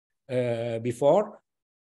before.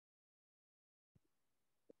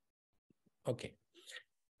 Okay.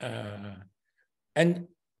 And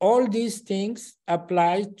all these things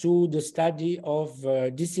apply to the study of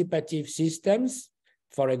dissipative systems,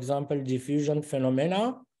 for example, diffusion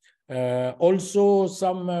phenomena, also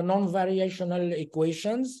some non-variational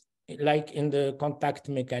equations, like in the contact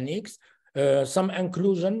mechanics, some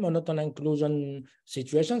inclusion, monotone inclusion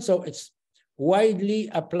situations. So it's widely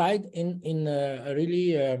applied in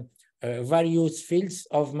really various fields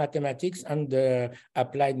of mathematics and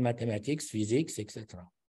applied mathematics, physics, etc.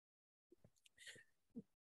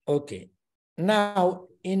 Okay, now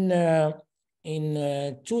in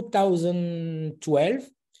 2012,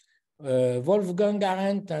 Wolfgang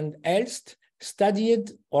Arendt and Elst studied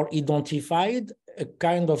or identified a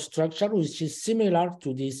kind of structure which is similar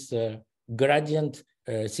to this gradient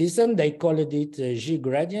system. They called it G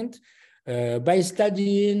gradient by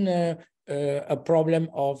studying a problem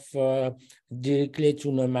of Dirichlet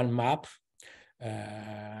to Neumann map.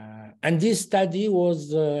 And this study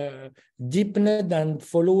was deepened and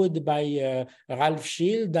followed by Ralph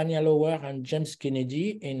Scheel, Daniel Auer, and James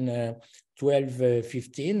Kennedy in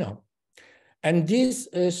 1215. And this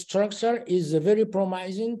structure is very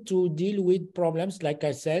promising to deal with problems, like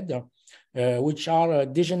I said, which are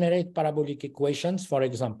degenerate parabolic equations, for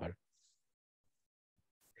example.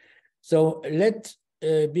 So let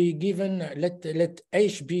H be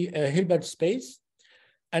a Hilbert space.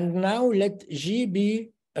 And now let G be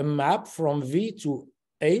a map from V to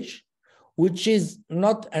H, which is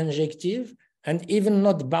not injective and even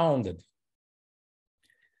not bounded.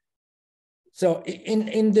 So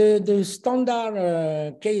in the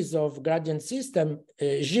standard case of gradient system,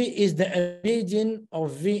 G is the median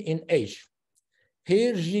of V in H.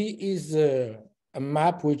 Here, G is a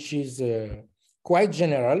map which is quite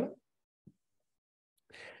general.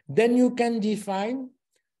 Then you can define,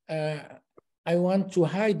 I want to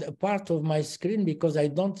hide a part of my screen because I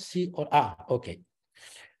don't see, okay.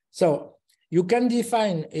 So you can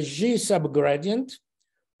define a G subgradient,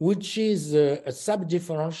 which is a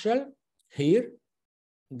subdifferential here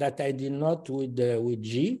that I denote with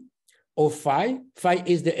G of phi. Phi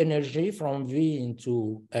is the energy from V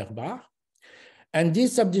into R bar. And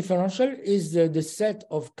this subdifferential is the set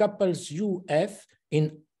of couples UF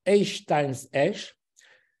in H times H,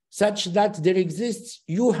 such that there exists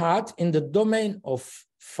U hat in the domain of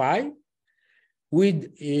phi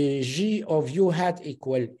with G of U hat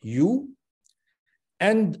equal U.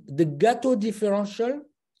 And the Gatto differential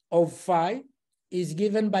of phi is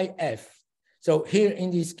given by F. So here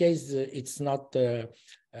in this case, it's not, the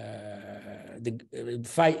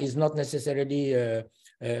phi is not necessarily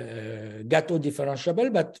Gatto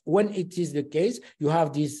differentiable, but when it is the case, you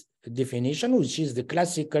have this definition, which is the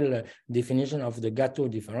classical definition of the Gatto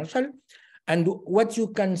differential. And what you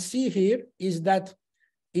can see here is that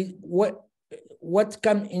what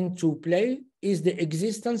comes into play is the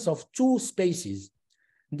existence of two spaces.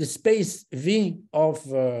 The space V of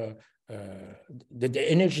the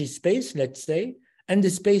energy space, let's say, and the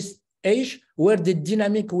space H where the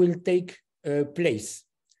dynamic will take place.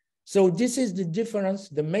 So this is the difference,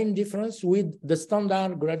 the main difference with the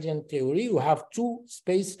standard gradient theory. You have two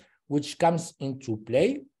spaces which comes into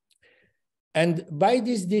play. And by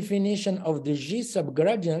this definition of the G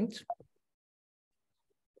subgradient,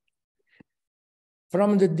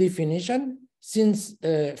 from the definition, since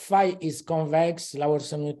phi is convex, Lauer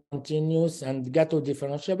semi-continuous, and Gatto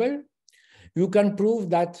differentiable, you can prove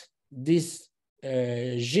that this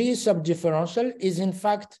G subdifferential is in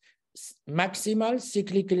fact maximal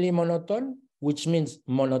cyclically monotone, which means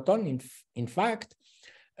monotone in fact,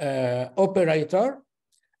 operator.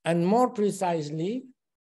 And more precisely,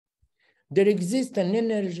 there exists an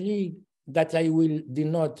energy that I will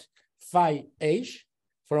denote phi H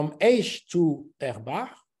from H to R bar,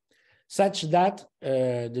 such that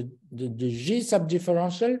the G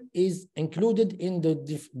subdifferential is included in the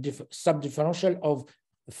subdifferential of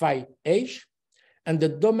phi H, and the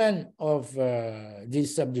domain of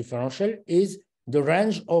this subdifferential is the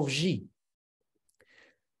range of G.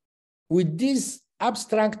 With these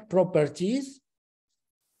abstract properties,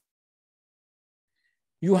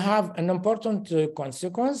 you have an important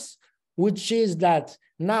consequence, which is that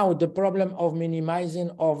now the problem of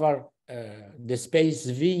minimizing over the space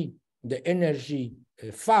V, the energy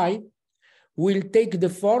phi, will take the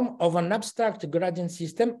form of an abstract gradient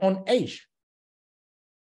system on H.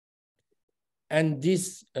 And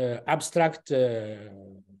this abstract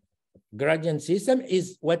gradient system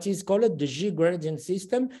is what is called the G gradient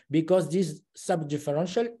system, because this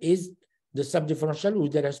subdifferential is the subdifferential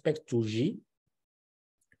with respect to G.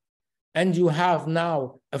 And you have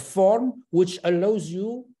now a form which allows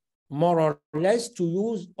you more or less to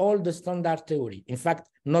use all the standard theory. In fact,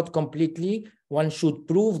 not completely. One should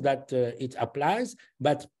prove that it applies,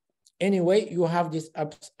 but anyway, you have this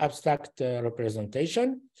abstract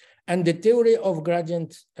representation, and the theory of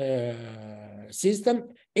gradient system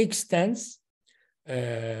extends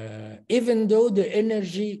even though the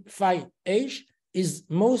energy phi h is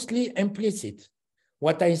mostly implicit.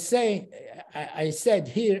 What I said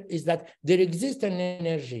here is that there exists an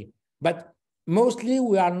energy, but mostly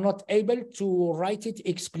we are not able to write it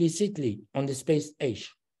explicitly on the space H.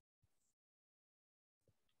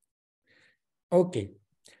 Okay,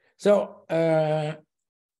 so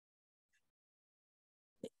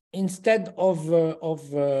instead of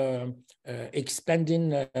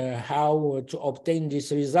expanding how to obtain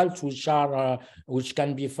these results, which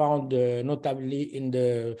can be found notably in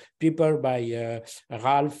the paper by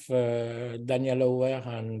Ralph, Daniel Auer,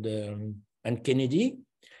 and Kennedy,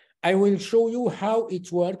 I will show you how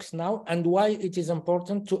it works now and why it is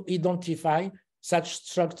important to identify such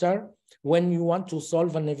structure when you want to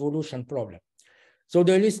solve an evolution problem. So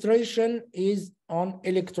the illustration is on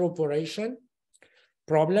electroporation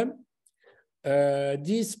problem.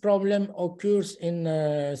 This problem occurs in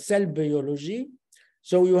cell biology.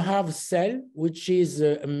 So you have cell, which is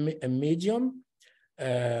a medium,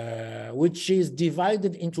 which is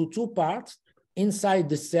divided into two parts. Inside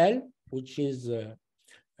the cell, which is a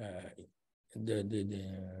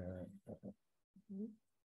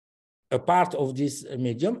part of this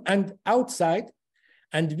medium, and outside,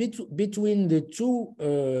 and between the two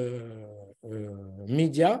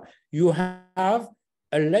media, you have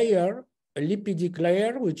a layer, a lipidic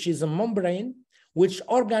layer, which is a membrane, which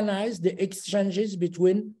organizes the exchanges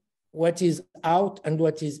between what is out and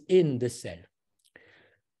what is in the cell.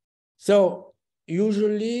 So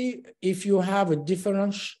usually, if you have a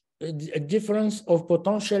difference of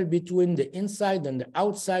potential between the inside and the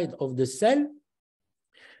outside of the cell,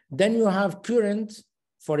 then you have current,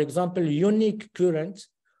 for example, unique current,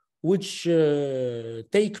 which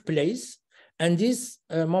take place. And this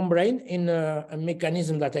membrane, in a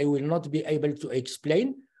mechanism that I will not be able to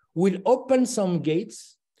explain, will open some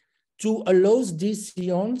gates to allow these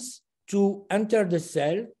ions to enter the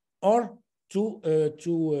cell or to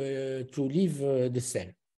leave the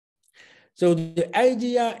cell. So the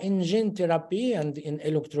idea in gene therapy and in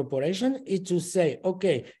electroporation is to say,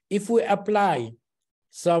 okay, if we apply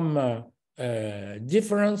some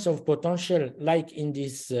difference of potential like in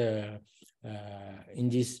this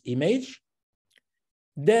image,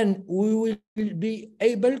 then we will be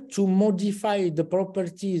able to modify the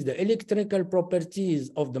properties, the electrical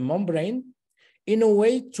properties of the membrane in a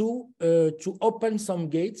way to open some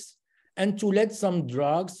gates and to let some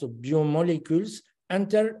drugs, so biomolecules,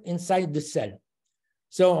 enter inside the cell.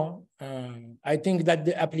 So I think that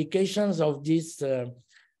the applications of this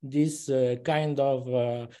kind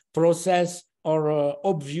of process are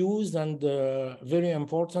obvious and very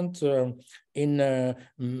important in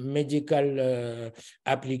medical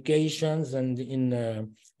applications and in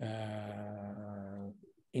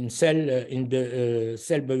the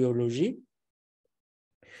cell biology.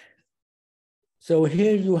 So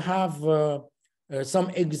here you have some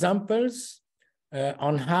examples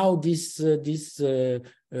on how these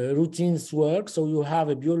routines work. So you have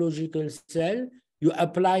a biological cell, you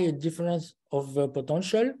apply a difference of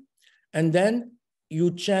potential, and then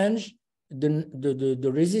you change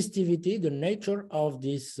the resistivity, the nature of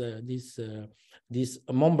this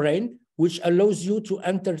membrane, which allows you to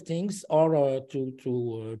enter things or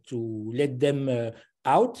to let them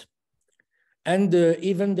out. And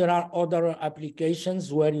even there are other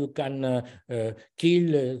applications where you can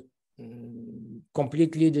kill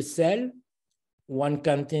completely the cell. One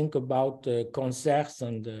can think about cancers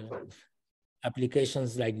and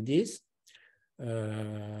applications like this.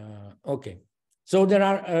 Okay, so there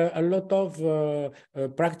are a lot of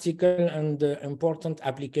practical and important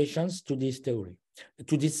applications to this theory,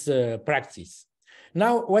 to this practice.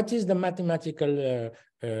 Now, what is the mathematical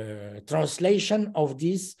translation of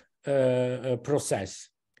this process?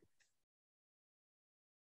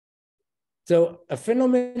 So a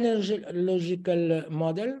phenomenological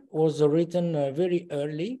model was written very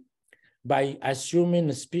early by assuming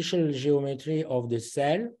a special geometry of the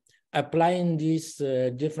cell, applying this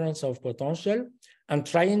difference of potential and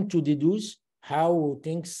trying to deduce how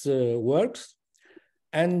things works.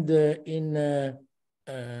 And in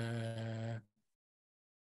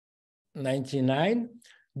 1999,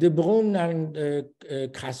 De Bruyn and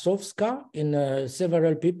Krasowska in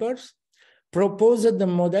several papers proposed the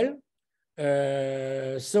model.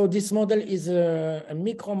 So this model is a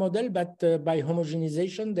micro model, but by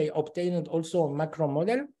homogenization, they obtained also a macro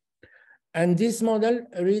model. And this model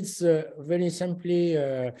reads very simply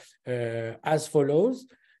as follows.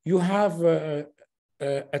 You have a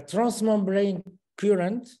transmembrane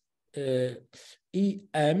current,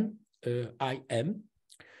 IM,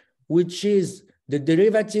 which is the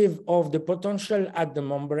derivative of the potential at the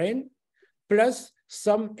membrane plus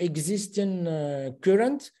some existing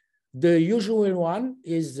current. The usual one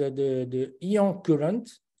is the ion current,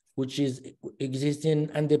 which is existing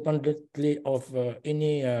independently of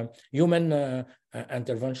any human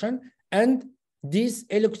intervention, and this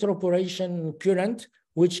electroporation current,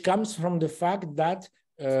 which comes from the fact that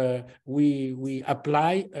we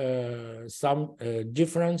apply some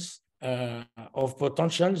difference of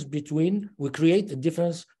potentials between, we create a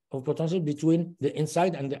difference of potential between the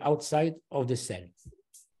inside and the outside of the cell.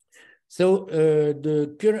 So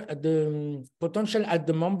the potential at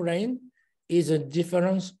the membrane is a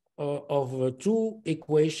difference of two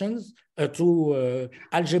equations, two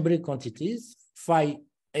algebraic quantities, phi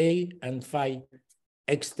A and phi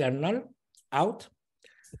external out.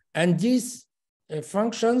 And these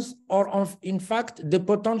functions are of, in fact, the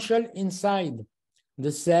potential inside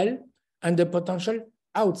the cell and the potential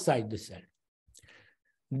outside the cell.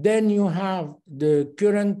 Then you have the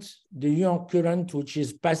current, the ion current, which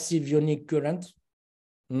is passive ionic current,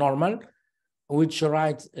 normal, which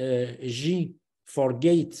writes G for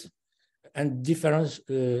gate and difference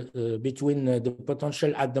between the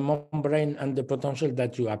potential at the membrane and the potential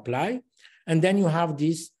that you apply. And then you have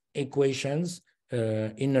these equations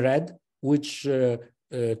in red, which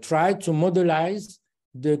try to modelize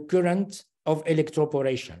the current of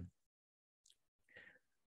electroporation.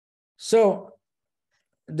 So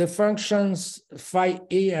the functions phi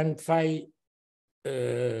A and phi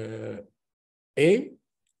A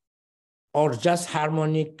are just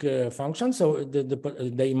harmonic functions. So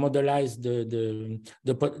they modelize the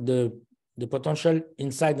potential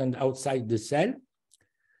inside and outside the cell.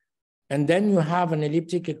 And then you have an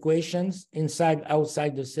elliptic equations inside,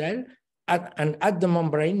 outside the cell. And at the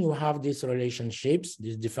membrane, you have these relationships,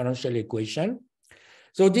 this differential equation.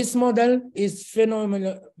 So this model is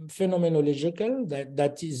phenomenological,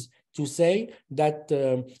 that is to say that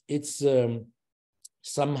it's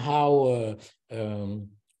somehow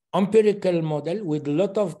empirical model with a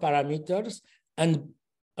lot of parameters, and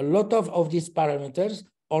a lot of these parameters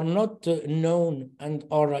are not known and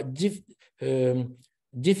are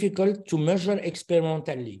difficult to measure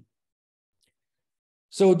experimentally.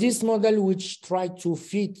 So this model, which tries to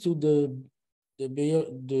fit to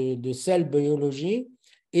the cell biology,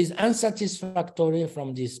 is unsatisfactory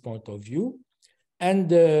from this point of view. And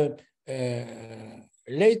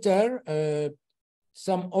later,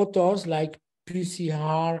 some authors like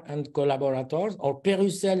Pussihar and collaborators, or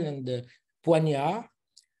Perussel and Poignard,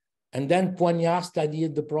 and then Poignard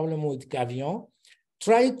studied the problem with Cavian,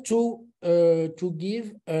 tried to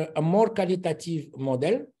give a more qualitative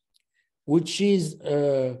model, which is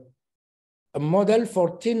a model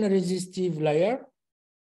for thin resistive layer,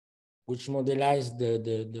 which modelize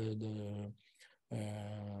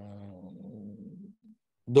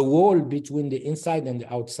the wall between the inside and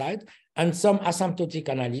the outside, and some asymptotic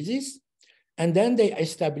analysis. And then they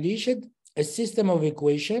established a system of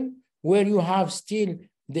equation where you have still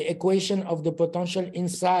the equation of the potential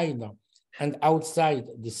inside and outside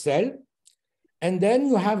the cell. And then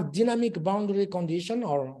you have dynamic boundary condition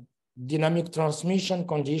or dynamic transmission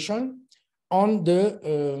condition on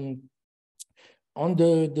the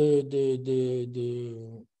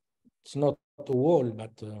it's not a wall,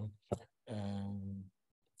 but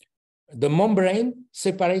the membrane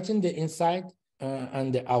separating the inside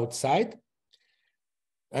and the outside.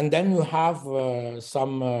 And then you have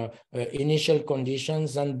some initial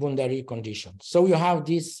conditions and boundary conditions. So you have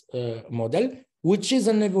this model, which is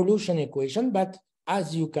an evolution equation, but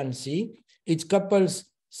as you can see, it couples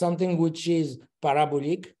something which is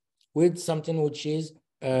parabolic with something which is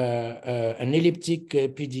an elliptic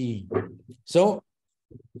PDE. So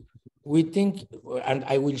we think, and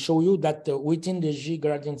I will show you that within the G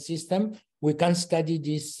gradient system, we can study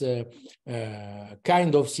this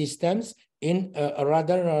kind of systems in a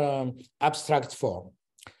rather abstract form.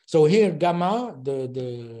 So here, gamma,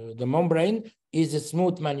 the membrane, is a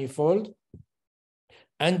smooth manifold.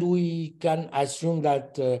 And we can assume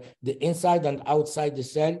that the inside and outside the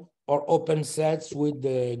cell are open sets with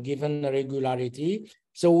the given regularity.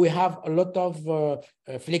 So we have a lot of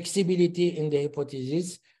flexibility in the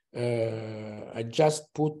hypothesis. I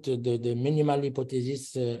just put the minimal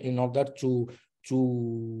hypothesis in order to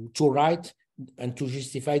write and to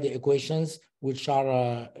justify the equations which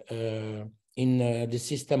are in the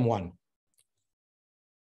system one.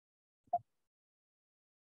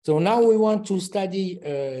 So now we want to study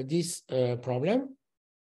this problem.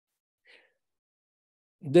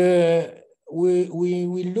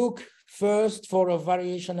 We look first for a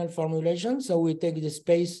variational formulation. So we take the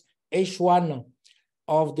space H1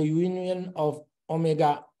 of the union of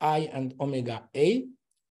omega I and omega A,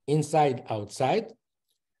 inside, outside.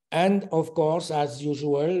 And of course, as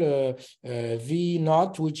usual, V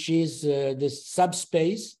naught, which is the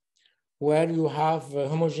subspace where you have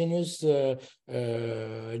homogeneous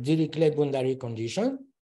Dirichlet boundary condition.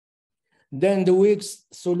 Then the weak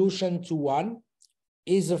solution to 1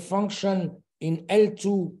 is a function in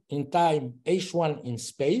L2 in time, H1 in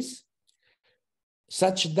space,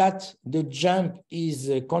 such that the jump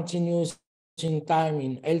is continuous in time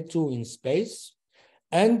in L2 in space,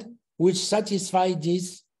 and which satisfy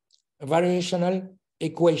this variational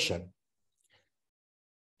equation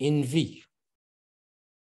in V.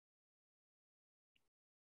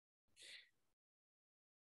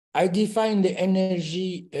 I define the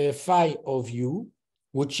energy phi of U,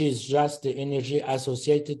 which is just the energy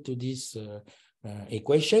associated to this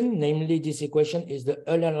equation. Namely, this equation is the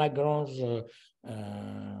Euler-Lagrange,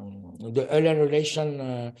 the Euler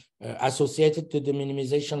relation associated to the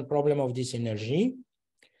minimization problem of this energy.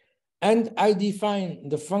 And I define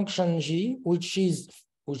the function G, which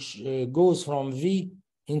goes from V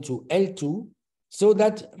into L2, so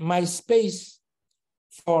that my space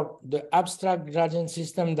for the abstract gradient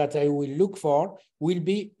system that I will look for will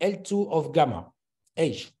be L2 of gamma,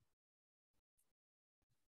 H.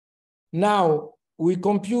 Now, we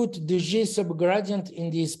compute the G subgradient in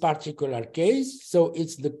this particular case. So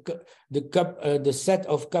it's the set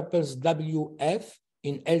of couples WF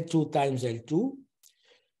in L2 times L2,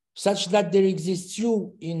 such that there exists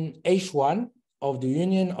U in H1 of the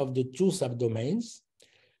union of the two subdomains,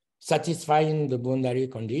 satisfying the boundary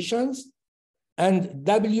conditions. And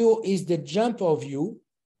W is the jump of U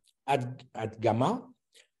at gamma.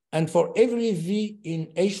 And for every V in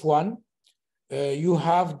H1, you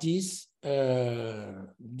have this,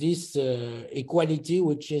 equality,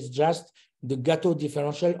 which is just the Gateau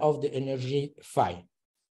differential of the energy phi.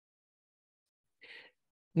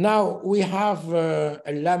 Now we have a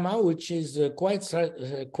lemma, which is quite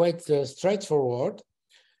straightforward.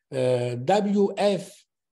 WF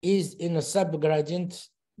is in a subgradient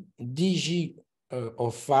dg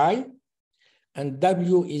of phi, and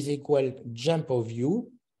W is equal jump of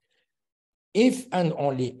U, if and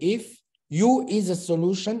only if U is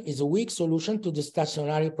a weak solution to the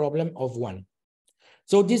stationary problem of 1.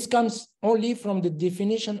 So this comes only from the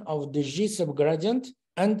definition of the G subgradient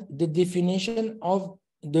and the definition of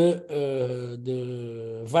the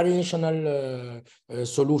variational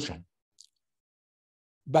solution.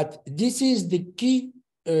 But this is the key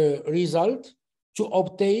result to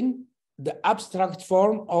obtain the abstract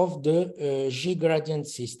form of the G gradient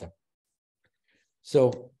system.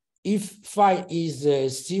 So if phi is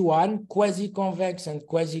C1, quasi-convex and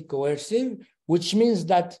quasi-coercive, which means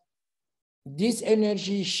that this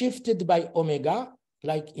energy shifted by omega,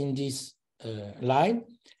 like in this line,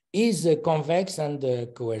 is convex and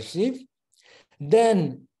coercive,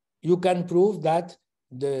 then you can prove that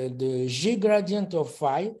the G gradient of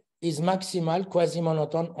phi is maximal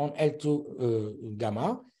quasi-monotone on L2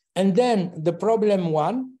 gamma. And then the problem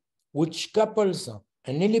 1, which couples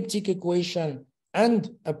an elliptic equation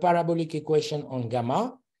and a parabolic equation on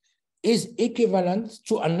gamma, is equivalent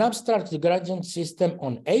to an abstract gradient system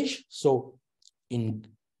on H, so in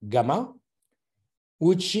gamma,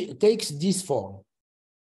 which takes this form.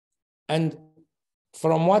 And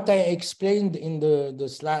from what I explained in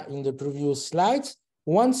the previous slides,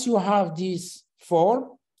 once you have this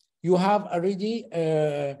form, you have already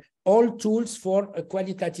all tools for a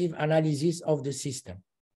qualitative analysis of the system.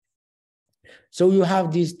 So you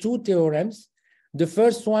have these two theorems. The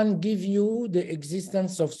first one gives you the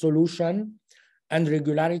existence of solution and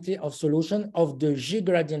regularity of solution of the G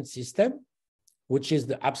gradient system, which is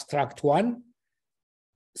the abstract one,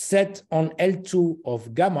 set on L2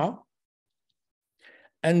 of gamma.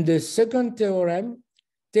 And the second theorem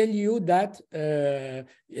tell you that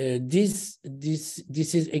this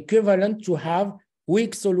is equivalent to have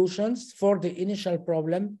weak solutions for the initial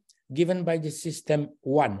problem given by the system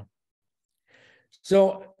 1.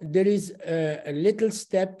 So there is a little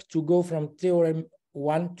step to go from theorem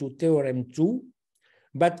 1 to theorem 2,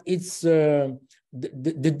 but it's the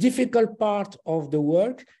difficult part of the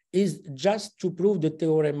work is just to prove the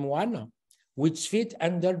theorem 1, which fit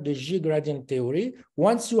under the G gradient theory.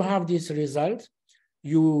 Once you have this result,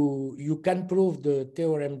 you can prove the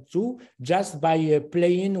theorem 2 just by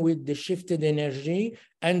playing with the shifted energy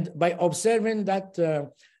and by observing that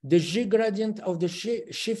the G gradient of the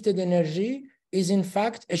shifted energy is in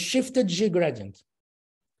fact a shifted G gradient.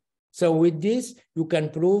 So with this, you can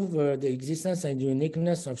prove the existence and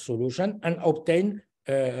uniqueness of solution and obtain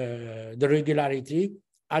the regularity,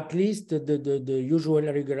 at least the usual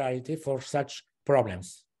regularity for such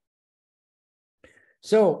problems.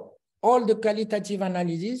 So all the qualitative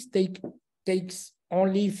analysis takes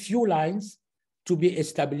only few lines to be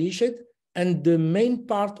established. And the main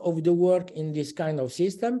part of the work in this kind of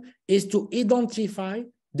system is to identify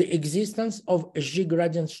the existence of a G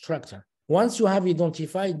gradient structure. Once you have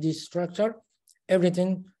identified this structure,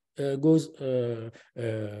 everything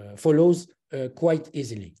follows quite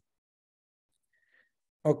easily.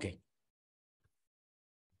 Okay.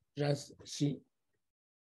 Just see.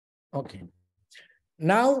 Okay.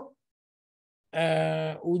 Now,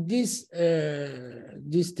 with this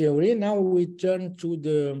theory, now we turn to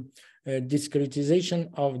the discretization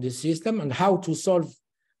of the system and how to solve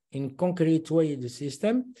in concrete way the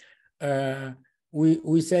system.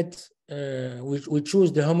 We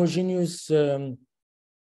choose the homogeneous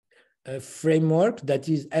framework, that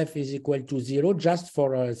is F is equal to 0, just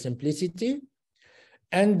for simplicity.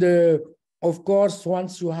 And of course,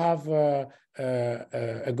 once you have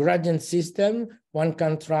a gradient system, one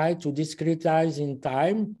can try to discretize in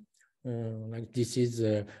time. Like this is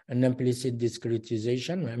an implicit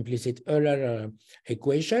discretization, implicit Euler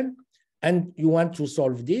equation. And you want to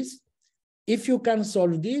solve this. If you can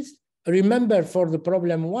solve this, remember for the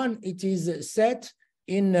problem 1, it is set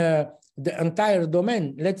in the entire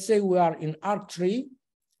domain. Let's say we are in R3,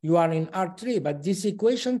 you are in R3, but this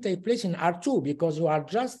equation takes place in R2 because you are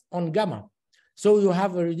just on gamma. So you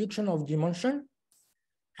have a reduction of dimension.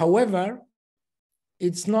 However,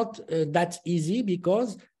 it's not that easy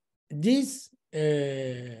because this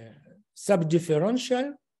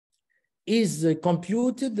subdifferential is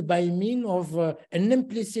computed by means of an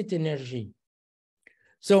implicit energy.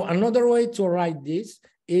 So another way to write this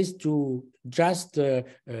is to just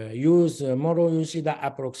use Moro-Ushida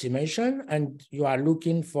approximation, and you are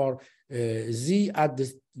looking for Z at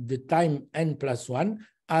the time n+1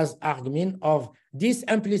 as argmin of this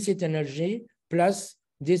implicit energy plus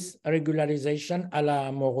this regularization a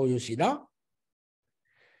la Moro-Ushida.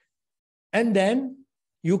 And then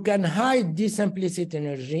you can hide this implicit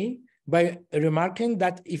energy by remarking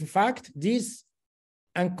that, in fact, this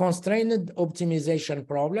unconstrained optimization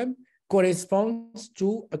problem corresponds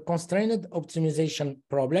to a constrained optimization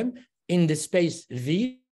problem in the space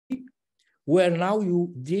V, where now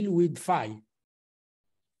you deal with phi.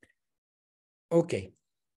 Okay.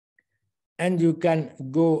 And you can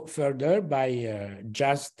go further by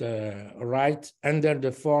just write under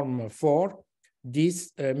the form 4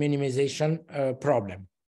 this minimization problem.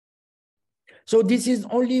 So this is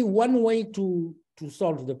only one way to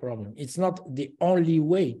solve the problem. It's not the only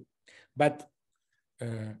way, but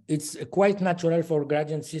it's quite natural for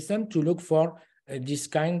gradient system to look for this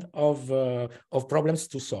kind of problems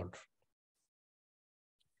to solve.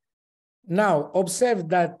 Now, observe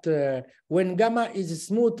that when gamma is a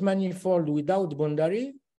smooth manifold without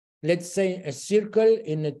boundary, let's say a circle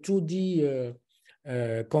in a 2D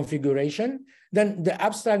configuration, then the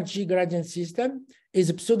abstract G gradient system is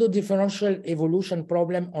a pseudo-differential evolution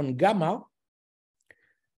problem on gamma,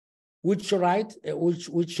 which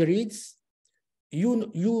reads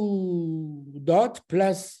u dot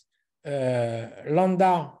plus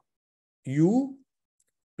lambda u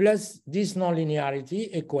plus this nonlinearity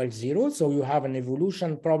equals 0. So you have an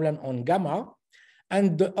evolution problem on gamma,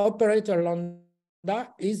 and the operator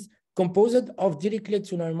lambda is composed of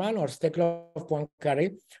Dirichlet-Neumann or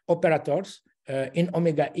Steklov-Poincaré operators in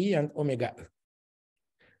omega E and omega E.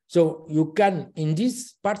 So you can, in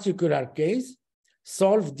this particular case,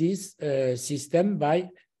 solve this system by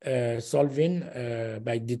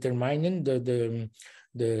by determining the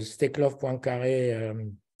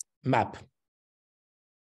Steklov-Poincaré map.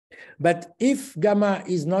 But if gamma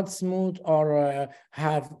is not smooth or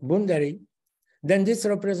have boundary, then this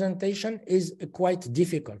representation is quite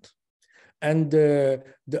difficult. And the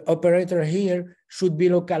operator here should be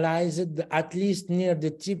localized at least near the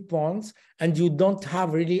tip points, and you don't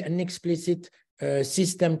have really an explicit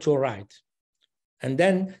system to write. And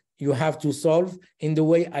then you have to solve in the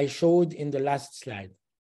way I showed in the last slide.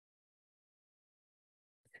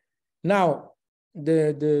 Now,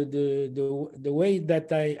 the way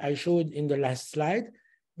that I showed in the last slide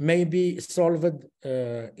may be solved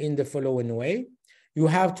in the following way. You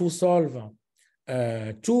have to solve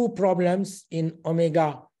two problems in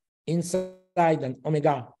omega inside and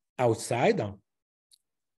omega outside.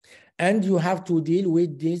 And you have to deal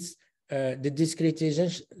with this, the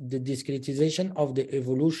discretization of the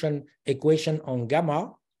evolution equation on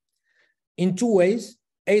gamma in two ways.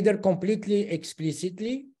 either completely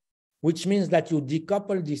explicitly, which means that you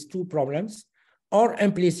decouple these two problems, or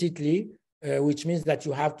implicitly, which means that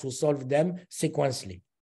you have to solve them sequentially.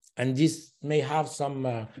 And this may have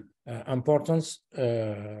some importance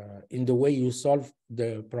in the way you solve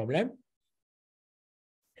the problem.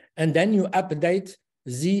 And then you update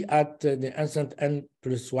Z at the instant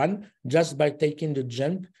n+1 just by taking the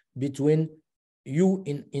jump between U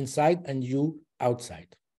inside and U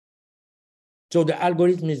outside. So the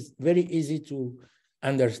algorithm is very easy to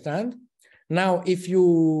understand. Now, if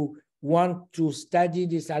you want to study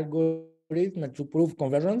this algorithm to prove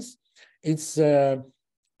convergence, it's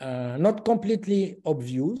not completely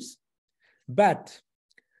obvious, but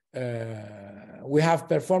we have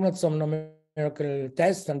performed some numerical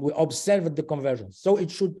tests and we observed the convergence. So it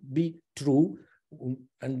should be true,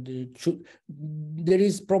 and there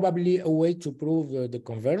is probably a way to prove the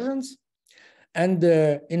convergence. And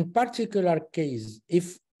in particular case,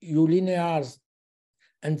 if you linearize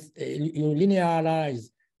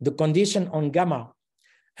the condition on gamma,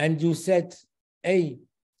 and you set A,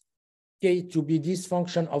 K to be this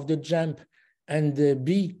function of the jump, and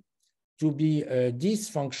B to be this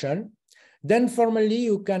function, then formally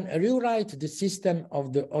you can rewrite the system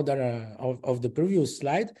of the other of the previous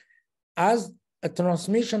slide as a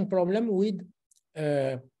transmission problem with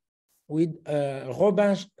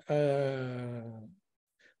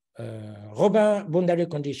Robin boundary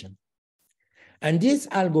condition. And this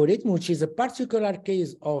algorithm, which is a particular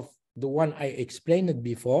case of the one I explained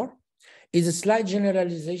before, is a slight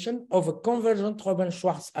generalization of a convergent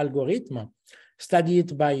Robin-Schwarz algorithm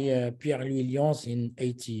studied by Pierre-Louis Lyons in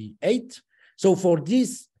 '88. So for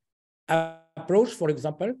this approach, for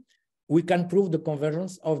example, we can prove the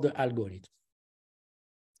convergence of the algorithm.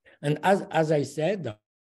 And as I said,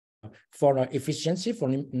 for efficiency, for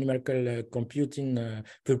numerical computing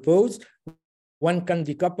purpose, one can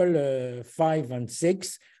decouple 5 and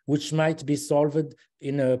 6, which might be solved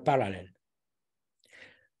in parallel.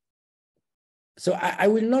 So I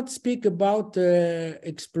will not speak about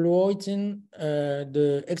exploiting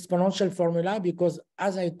the exponential formula, because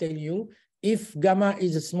as I tell you, if gamma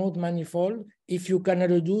is a smooth manifold, if you can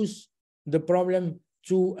reduce the problem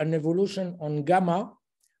to an evolution on gamma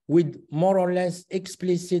with more or less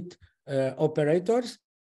explicit operators,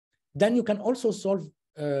 then you can also solve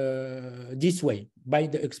this way by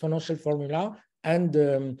the exponential formula and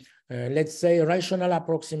let's say rational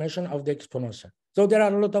approximation of the exponential. So there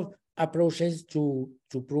are a lot of approaches to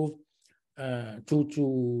prove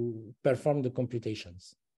to perform the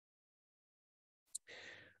computations.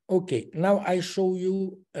 Okay, now I show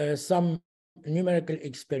you some numerical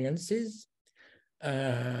experiences.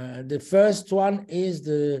 The first one is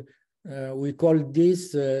we call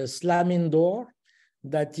this slamming door.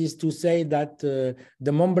 That is to say that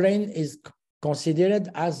the membrane is considered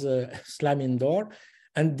as a slamming door,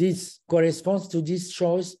 and this corresponds to this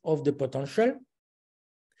choice of the potential.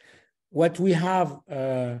 What we have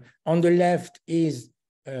on the left is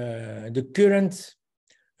the current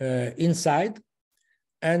inside,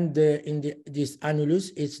 and in this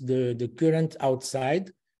annulus, it's the current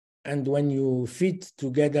outside. And when you fit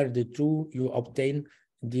together the two, you obtain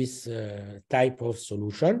this type of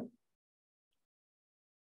solution.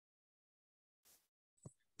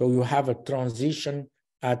 So you have a transition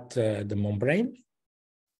at the membrane.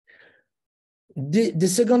 The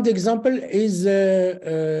second example is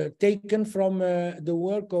taken from the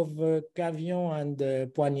work of Cavillon and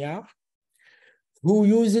Poignard, who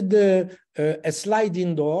used a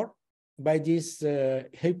sliding door by this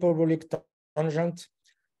hyperbolic tangent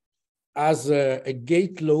as a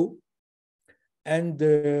gate law. And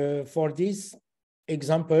for this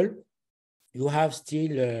example, you have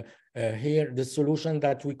still here the solution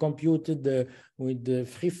that we computed with the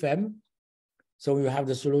FreeFEM. So you have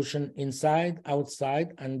the solution inside,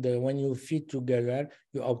 outside, and when you fit together,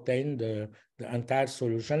 you obtain the entire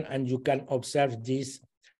solution, and you can observe this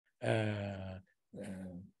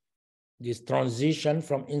this transition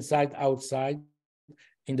from inside outside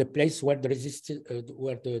in the place where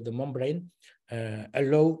the membrane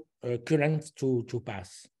allow current to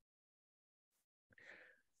pass.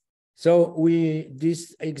 So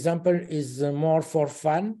this example is more for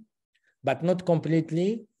fun, but not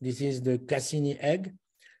completely. This is the Cassini egg.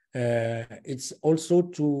 It's also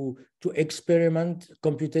to experiment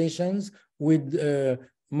computations with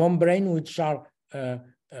membrane which are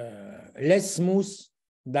less smooth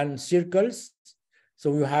than circles.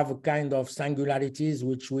 So you have a kind of singularities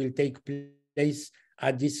which will take place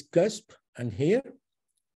at this cusp and here.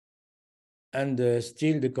 And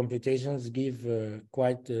still the computations give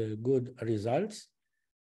quite good results.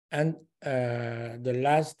 And the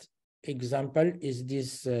last example is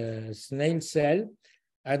this snail cell.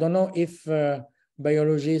 I don't know if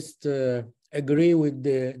biologists agree with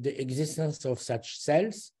the existence of such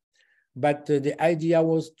cells, but the idea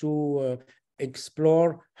was to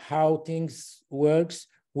explore how things works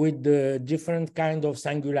with the different kind of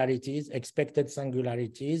singularities, expected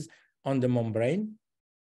singularities on the membrane.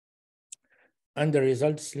 And the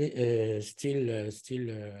result still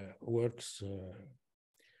works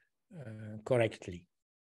correctly.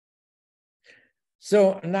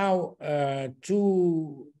 So now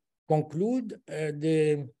to conclude,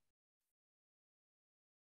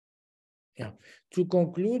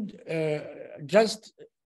 just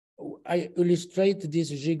I illustrate this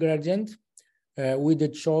G gradient with the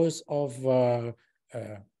choice of,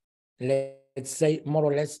 let's say, more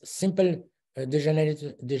or less simple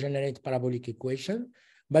degenerate parabolic equation.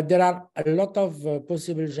 But there are a lot of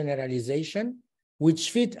possible generalization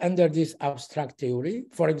which fit under this abstract theory.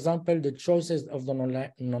 For example, the choices of the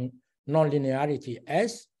nonlinearity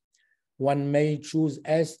S. One may choose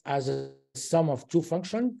S as a sum of two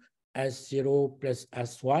functions, S0 plus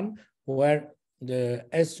S1, where the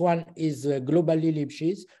S1 is globally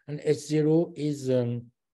Lipschitz and S0 is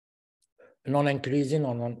non-increasing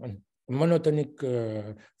or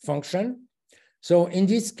monotonic function. So in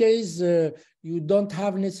this case, you don't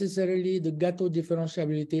have necessarily the Gato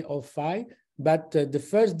differentiability of phi, but the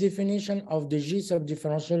first definition of the G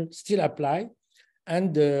subdifferential still apply,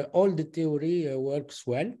 and all the theory works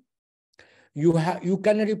well. You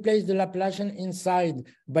can replace the Laplacian inside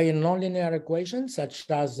by a nonlinear equation, such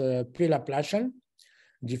as pre-Laplacian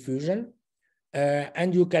diffusion,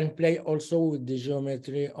 and you can play also with the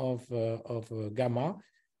geometry of gamma.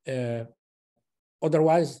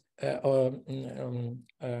 Otherwise,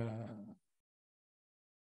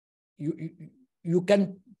 you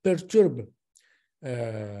can perturb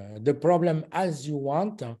the problem as you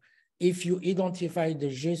want. If you identify the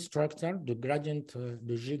G structure, the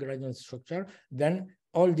G gradient structure, then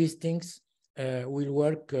all these things will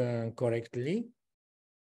work correctly.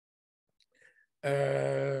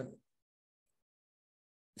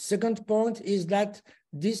 Second point is that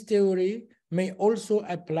this theory may also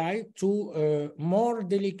apply to more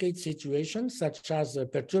delicate situations, such as a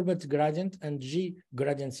perturbed gradient and G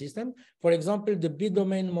gradient system. For example, the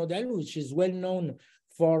B-domain model, which is well known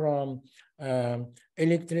for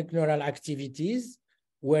electric neural activities,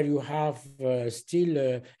 where you have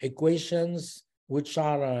still equations which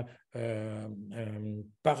are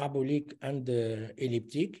parabolic and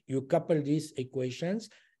elliptic. You couple these equations,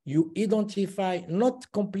 you identify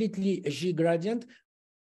not completely a G gradient,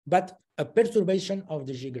 but a perturbation of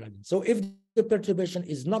the G gradient. So if the perturbation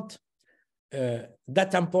is not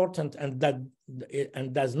that important and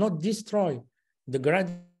does not destroy the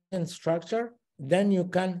gradient structure, then you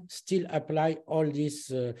can still apply all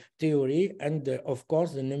this theory and of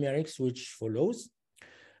course the numerics which follows.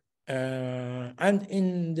 And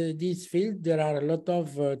in this field, there are a lot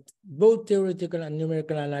of both theoretical and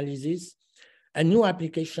numerical analysis and new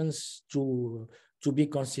applications to be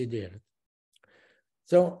considered.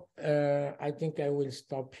 So I think I will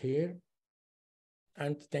stop here,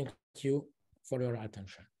 and thank you for your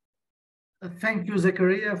attention. Thank you,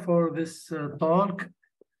 Zakaria, for this talk.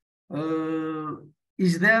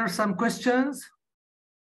 Is there some questions?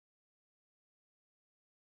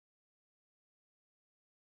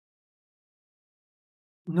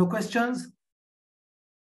 No questions?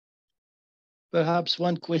 Perhaps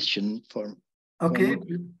one question for. Okay.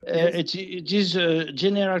 Yes. It is a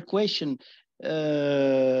general question.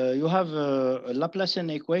 You have a Laplacian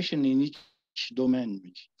equation in each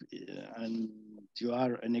domain, and you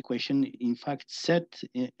are an equation, in fact, set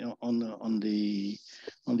on the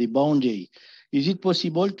boundary. Is it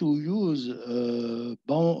possible to use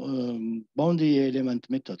boundary element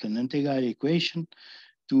method, an integral equation,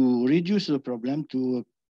 to reduce the problem to a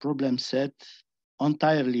problem set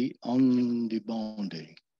entirely on the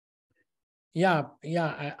boundary? Yeah,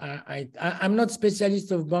 I'm not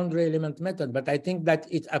specialist of boundary element method, but I think that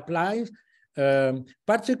it applies,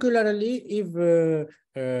 particularly if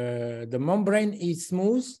the membrane is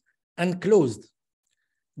smooth and closed.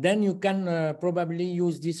 Then you can probably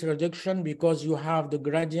use this reduction because you have the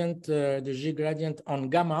gradient, the G gradient on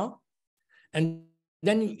gamma, and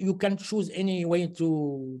then you can choose any way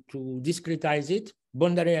to discretize it,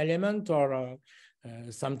 boundary element or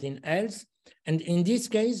something else. And in this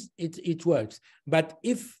case, it works. But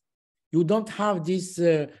if you don't have this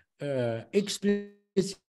explicit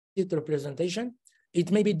representation, it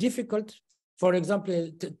may be difficult. For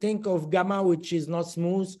example, to think of gamma, which is not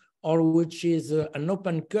smooth or which is an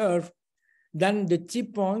open curve, then the T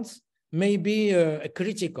points may be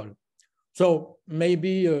critical. So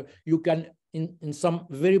maybe you can, in some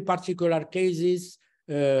very particular cases,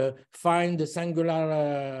 find the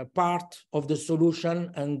singular part of the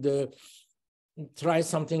solution and try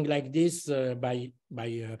something like this by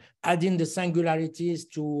adding the singularities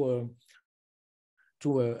to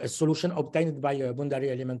a solution obtained by a boundary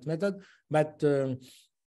element method. But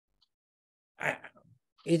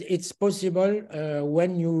it's possible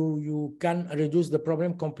when you can reduce the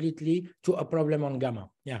problem completely to a problem on gamma.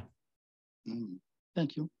 Yeah.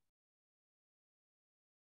 Thank you.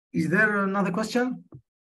 Is there another question?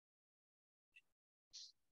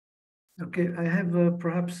 Okay, I have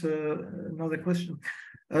perhaps another question.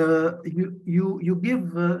 You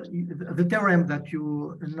give the theorem that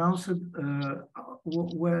you announced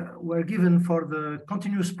were given for the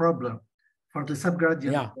continuous problem for the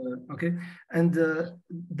subgradient. Yeah. Okay, and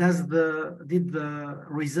did the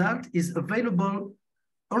result is available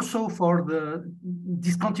also for the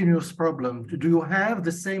discontinuous problem? Do you have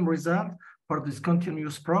the same result for this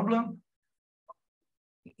continuous problem?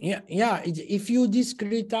 Yeah. If you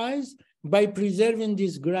discretize by preserving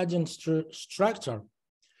this gradient structure,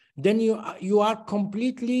 then you are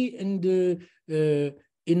completely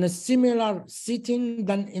in a similar setting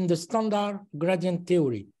than in the standard gradient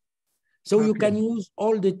theory. So okay. You can use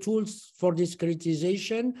all the tools for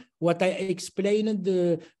discretization. What I explained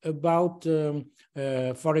about,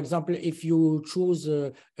 for example, if you choose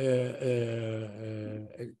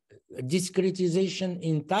discretization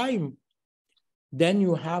in time, then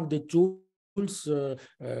you have the tools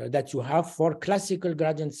that you have for classical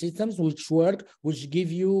gradient systems, which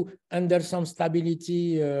give you, under some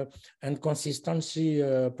stability and consistency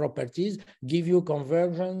properties, give you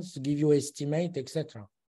convergence, give you estimate, etc.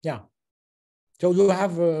 Yeah. So you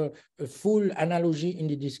have a full analogy in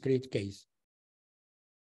the discrete case.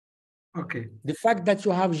 Okay. The fact that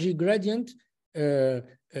you have G gradient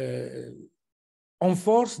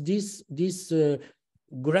enforce this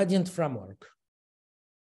gradient framework.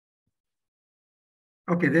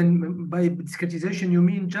 Okay, then by discretization, you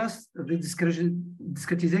mean just the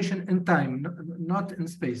discretization in time, not in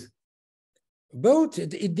space? Both.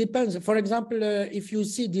 It depends. For example, if you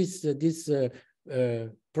see these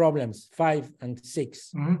problems 5 and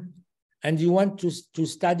 6, and you want to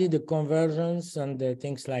study the convergence and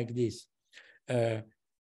things like this,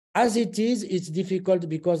 as it is, it's difficult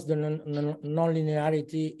because the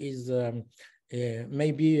nonlinearity is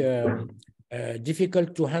maybe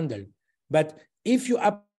difficult to handle. But if you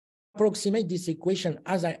approximate this equation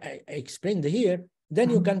as I explained here, then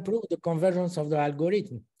you can prove the convergence of the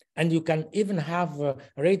algorithm. And you can even have a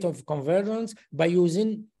rate of convergence by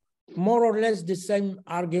using more or less the same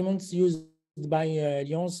arguments used by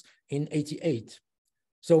Lyons in 88.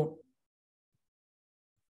 So.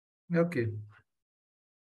 Okay.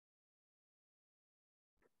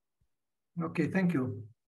 Okay, thank you.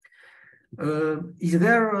 Is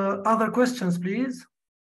there other questions, please?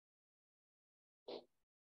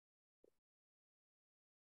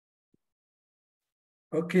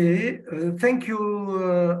 Okay, thank you,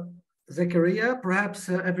 Zakaria. Perhaps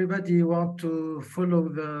everybody want to follow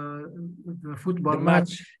the football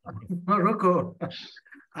match. Morocco.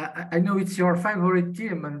 I know it's your favorite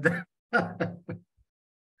team, and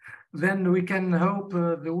then we can hope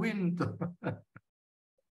the win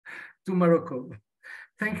to Morocco.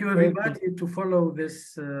 Thank you, everybody, to follow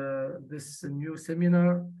this this new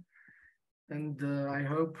seminar, and I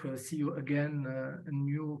hope see you again in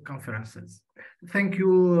new conferences. Thank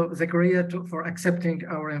you, Zakaria, for accepting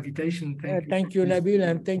our invitation. Thank you, Nabil,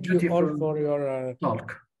 and thank you all for your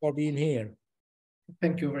talk, for being here.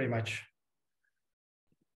 Thank you very much.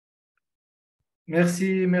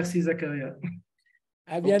 Merci, merci, Zakaria.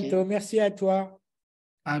 À bientôt. Okay. Merci à toi.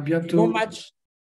 À bientôt. Bon match.